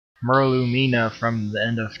Merlumina from the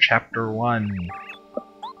end of Chapter 1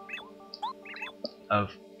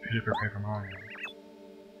 of Super Paper Mario.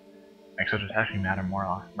 Except it's actually Madame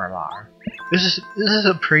Merlar. This is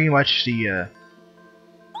a pretty much the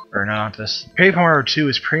or not this. Paper Mario 2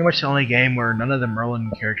 is pretty much the only game where none of the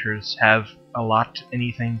Merlin characters have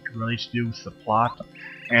anything really to do with the plot,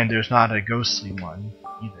 and there's not a ghostly one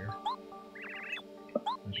either.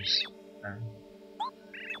 Just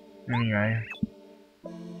anyway.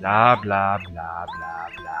 Blah blah blah blah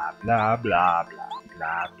blah blah blah blah blah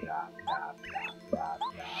blah blah blah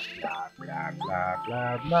blah blah blah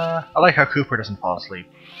blah blah. I like how Kooper doesn't fall asleep,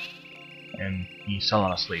 and he's still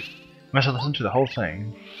not asleep. Must have listened to the whole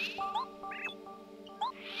thing.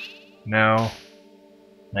 No,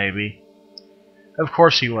 maybe. Of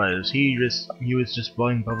course he was. He was just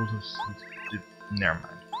blowing bubbles of. Never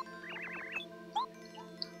mind.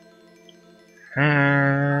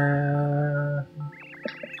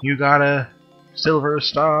 You got a silver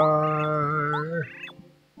star.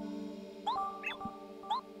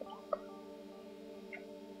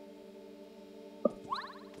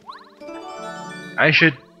 I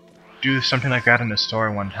should do something like that in a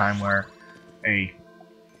story one time, where a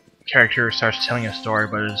character starts telling a story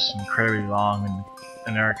but it's incredibly long and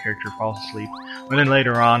another character falls asleep. But then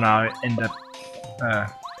later on I'll end up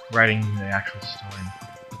writing the actual story.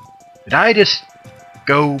 Did I just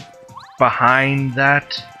go behind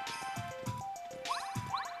that?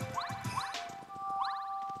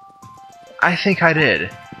 I think I did.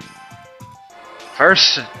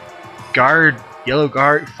 First, yellow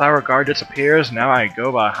flower guard disappears, now I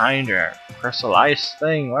go behind her. Crystal ice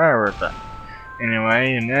thing, whatever the...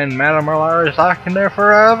 Anyway, and then Madame Merlar is locked in there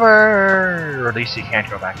forever! Or at least he can't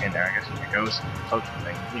go back in there, I guess it's a ghost floating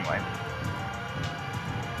thing. Anyway.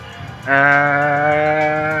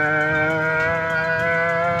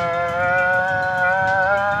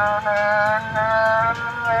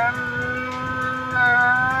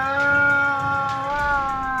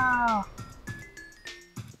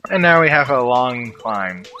 And now we have a long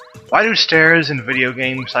climb. Why do stairs in video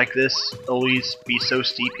games like this always be so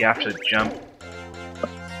steep you have to jump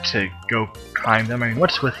to go climb them? I mean,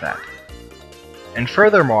 what's with that? And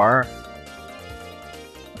furthermore,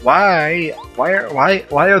 why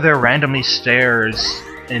are there randomly stairs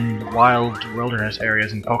in wild wilderness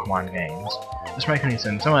areas in Pokemon games? Doesn't make any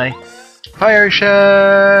sense. Anyway, Fire Shell!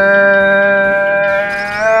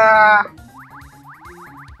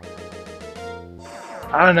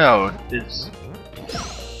 I don't know.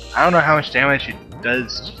 I don't know how much damage it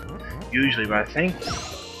does usually, but I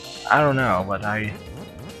don't know, but I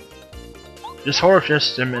just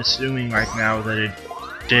am assuming right now that it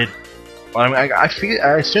did. Well, I mean,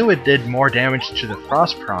 I assume it did more damage to the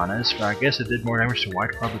Frost Piranhas, but I guess it did more damage to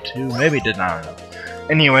White Cobra too. Maybe it did not. I don't know.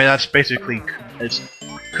 Anyway, that's basically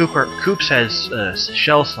Koops has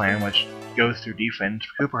Shell Slam, which goes through defense.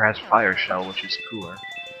 Kooper has Fire Shell, which is cooler,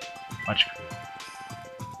 much cooler.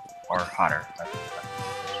 Or hotter.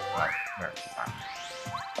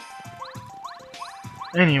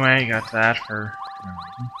 Anyway, got that for...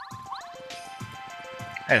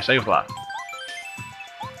 Hey, save block.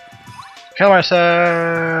 Kill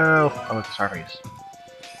myself! Oh, with the Starface.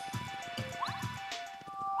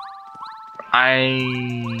 I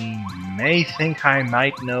may think I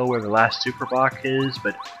might know where the last super block is,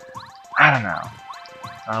 but I don't know.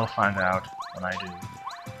 I'll find out when I do.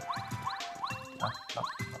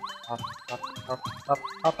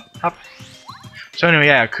 Hop. So anyway,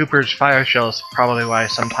 yeah, Kooper's Fire Shell is probably why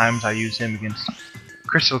sometimes I use him against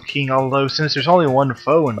Crystal King, although since there's only one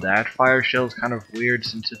foe in that, Fire Shell is kind of weird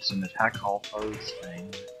since it's an attack all foes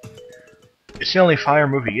thing. It's the only fire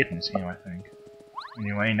move you get in this game, I think.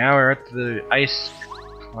 Anyway, now we're at the Ice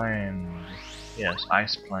Planned. Yes,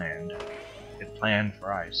 Ice Planned. Get planned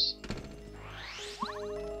for ice.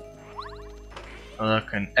 Oh,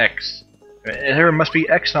 look, an X. There must be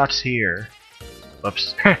X-Nauts here.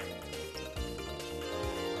 Whoops. Oh,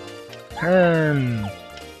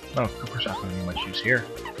 Kooper's not going to be much use here.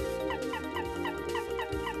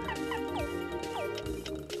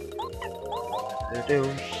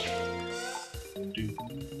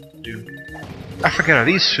 I forget, are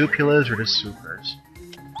these Supulas or just Supers?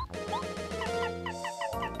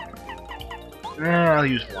 I'll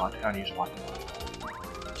use Watt.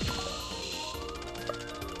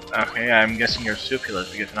 Okay, I'm guessing you're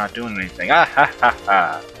Supulas because they're not doing anything. Ah ha ha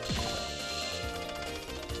ha!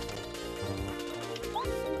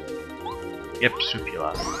 Yep,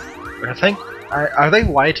 Supula. But I think are they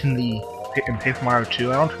white in Paper Mario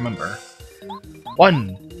 2? I don't remember.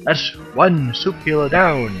 That's one Supula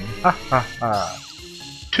down. Ha ha ha.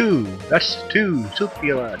 That's two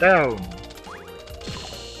Supula down.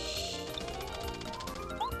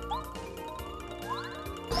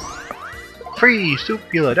 Free!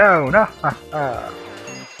 Supula down! Ah, ha, ha.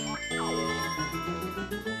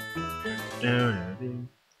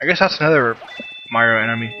 I guess that's another Mario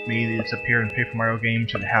enemy that's appeared in Paper Mario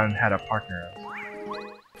games that haven't had a partner of.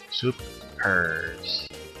 Supers.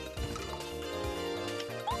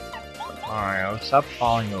 Mario, stop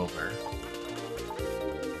falling over.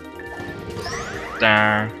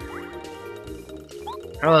 Dang.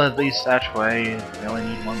 Well, at least that way, we only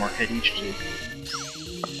need one more hit each to...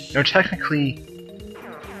 You know, technically,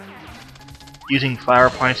 using flower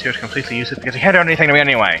points here is completely useless because you can't do anything to me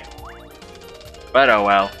anyway. But oh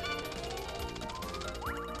well.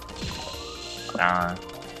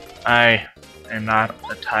 I am not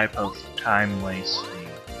the type of time wasting.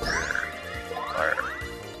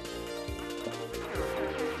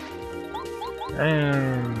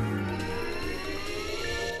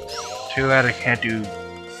 Too bad I can't do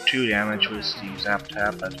 2 damage with the Zap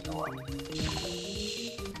Tap, that's no one.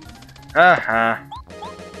 Haha.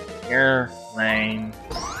 You're lame.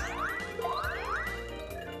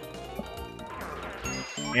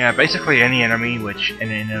 Yeah, basically any enemy, which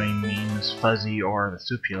an enemy means Fuzzy or the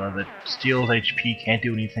Supula, that steals HP can't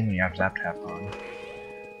do anything when you have Zap Tap on.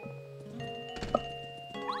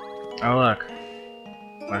 Oh look.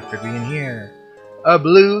 What could be in here? A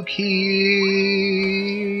blue key!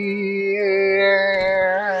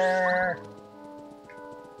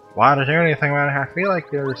 Why is there anything around here? I feel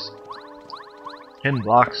like there's hidden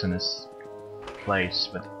blocks in this place,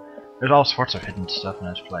 but there's all sorts of hidden stuff in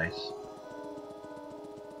this place.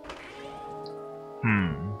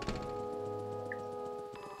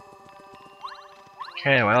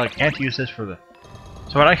 Okay, well I can't use this for the...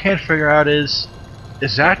 So what I can't figure out is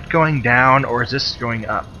that going down or is this going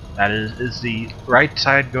up? That is the right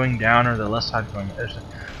side going down or the left side going up?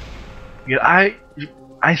 Yeah,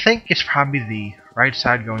 I think it's probably the right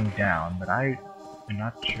side going down, but I'm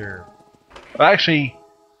not sure. Well, actually,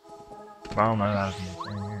 well, no, that would be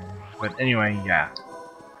a... But anyway, yeah,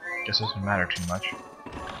 just doesn't matter too much.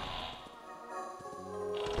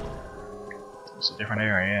 It's a different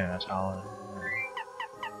area, that's all it is.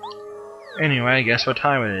 Anyway, guess what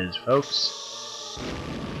time it is, folks?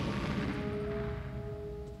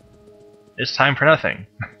 It's time for nothing.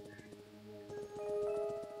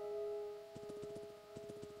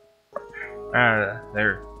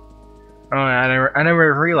 There. Oh, I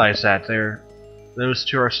never realized that. Those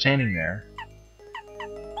two are standing there,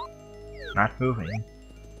 not moving.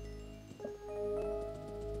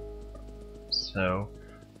 So,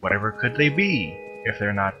 whatever could they be? If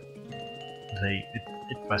they're not,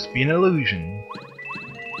 it must be an illusion.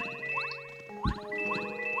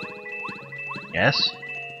 Yes?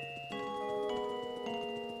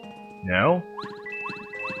 No?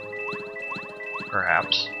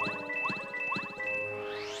 Perhaps.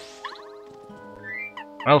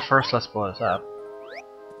 Well, first let's blow this up.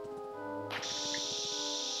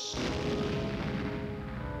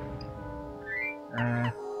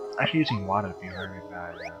 Actually using water would be very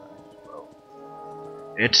bad.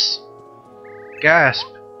 It's... Gasp!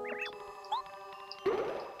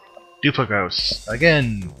 Duplagos.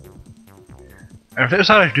 Again! And if there's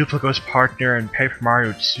not a Duplagos partner in Paper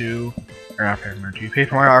Mario 2, or not Paper Mario 2,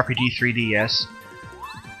 Paper Mario RPG 3DS,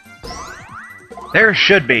 there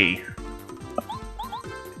should be!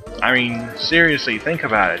 I mean, seriously, think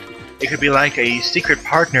about it. It could be like a secret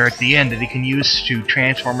partner at the end that you can use to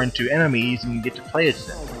transform into enemies and you get to play as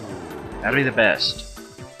them. That'd be the best.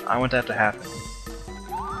 I want that to happen.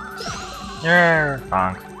 Yeah,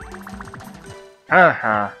 bonk.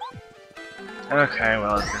 Haha. Okay,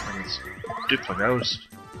 well, let's get this Duplagos.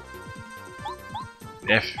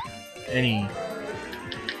 If any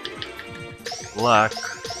luck,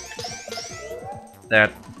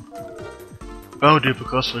 that Bow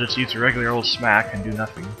Duplagos will just use a regular old smack and do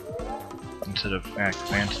nothing instead of command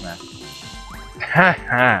smack. Ha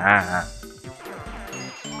ha ha.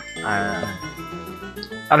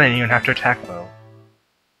 I didn't even have to attack Bow.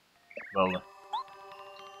 Well,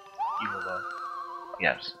 evil Bow.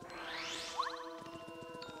 Yes.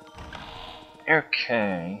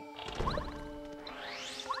 Okay.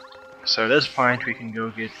 So at this point we can go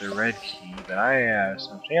get the red key, but I have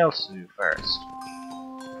something else to do first.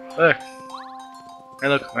 Look! Hey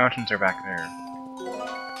look, mountains are back there.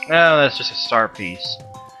 No, that's just a star piece.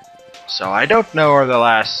 So I don't know where the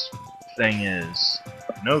last thing is.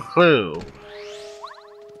 No clue.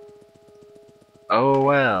 Oh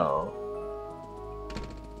well.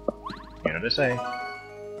 You know what to say.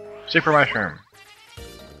 Super Mushroom.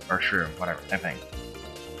 Or Shroom, whatever, I think.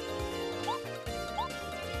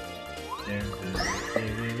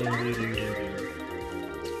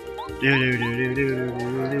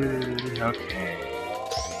 Okay.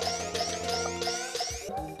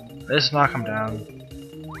 Does this knock him down?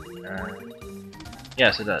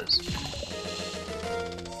 Yes, it does.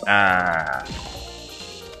 Ah.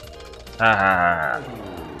 Ah.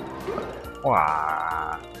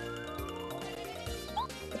 Wah.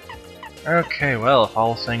 Okay, well, if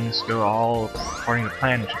all things go all according to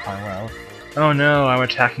plan, which is quite well. Oh no, I'm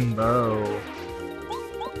attacking Bo.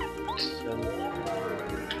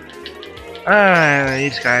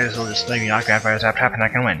 These guys will just make me knock out by a zap trap and I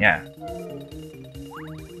can win, yeah.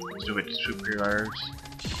 Stupid superiors.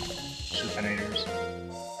 Supinators.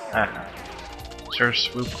 Haha. Sir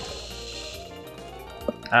Swoop.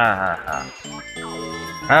 Ha ha ha.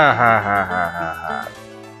 Ha ha ha ha ha ha.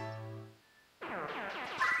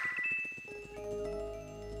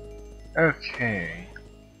 Okay.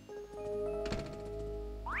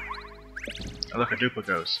 Oh, look, a Dupa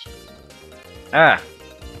Ghost. Ah!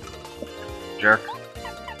 Jerk.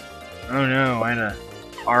 Oh no, I had a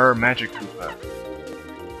R Magic Koopa.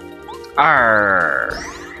 R.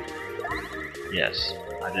 Yes,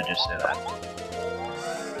 I did just say that.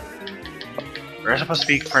 We're supposed to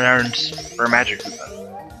be pronounced R Magic Koopa.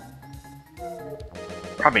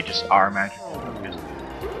 Probably just R Magic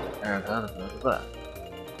Koopa.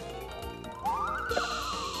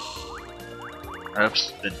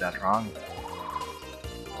 Oops, did that wrong.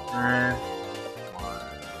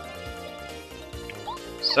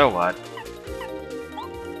 So what?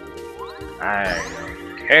 I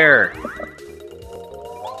don't care.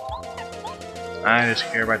 I just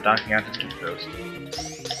care about knocking out the Dupa Ghost.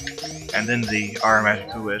 And then the R Magic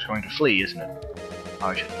Koopa is going to flee, isn't it? Oh,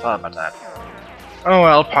 I should have thought about that. Oh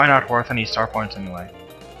well, probably not worth any star points anyway.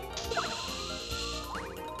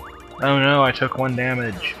 Oh no, I took 1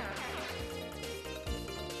 damage.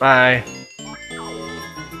 Bye.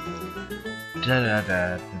 Da da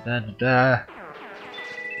da da da da.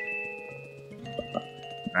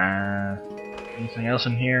 Anything else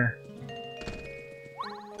in here?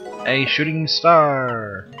 A shooting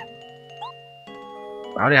star!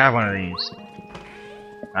 I already have one of these.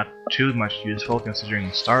 Not too much useful considering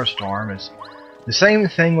Starstorm is the same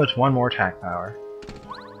thing with 1 more attack power.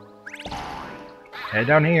 Head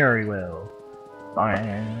down here, we will.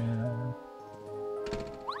 Fine.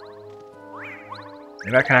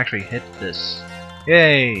 Maybe I can actually hit this.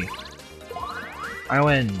 Yay! I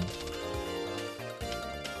win!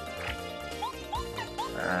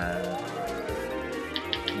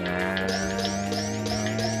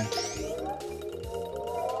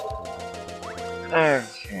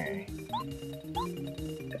 Okay.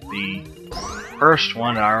 The first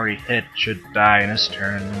one I already hit should die in this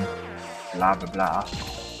turn. Blah blah blah.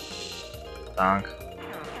 Donk.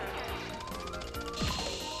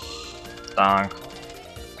 Donk.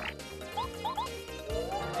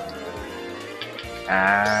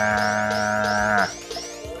 Ah.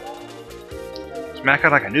 Smack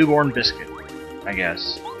out like a newborn biscuit, I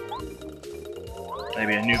guess.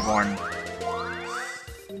 Maybe a newborn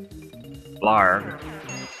Blarg.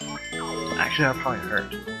 Actually, that probably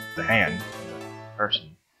hurt the hand of the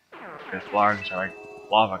person. Because Blargs are like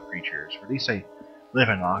lava creatures. Or at least they live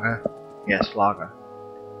in lava. Yes, lava.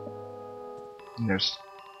 And there's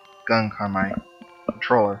gunk on my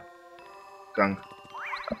controller. Gunk.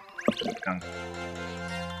 Gunk.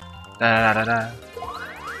 Da da da da.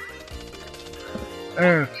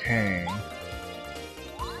 Okay.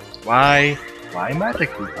 Why Magic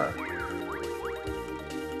Koopa?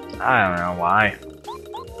 I don't know why.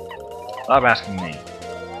 Stop asking me.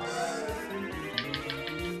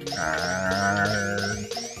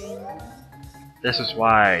 This is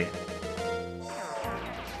why.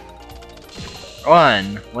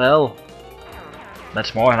 1. Well,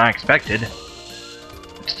 that's more than I expected.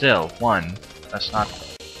 But still, 1. That's not.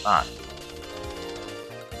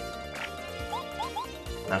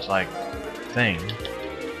 That's like thing.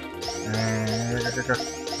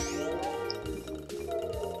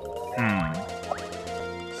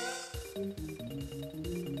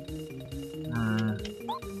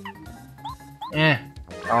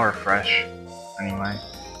 I'll refresh anyway.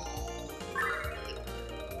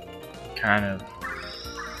 Kind of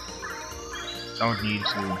don't need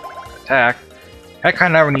to attack. Heck, I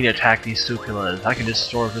never need to attack these Supilas. I can just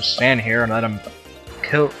sort of just stand here and let them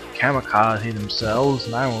kamikaze themselves,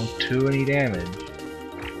 and I won't do any damage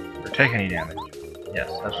or take any damage. Yes,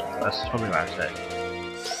 that's totally what I said.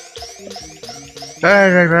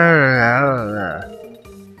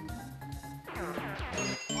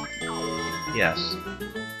 Yes.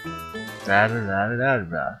 Da da da da da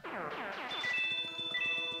da.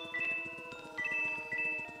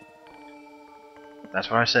 That's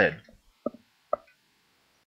what I said.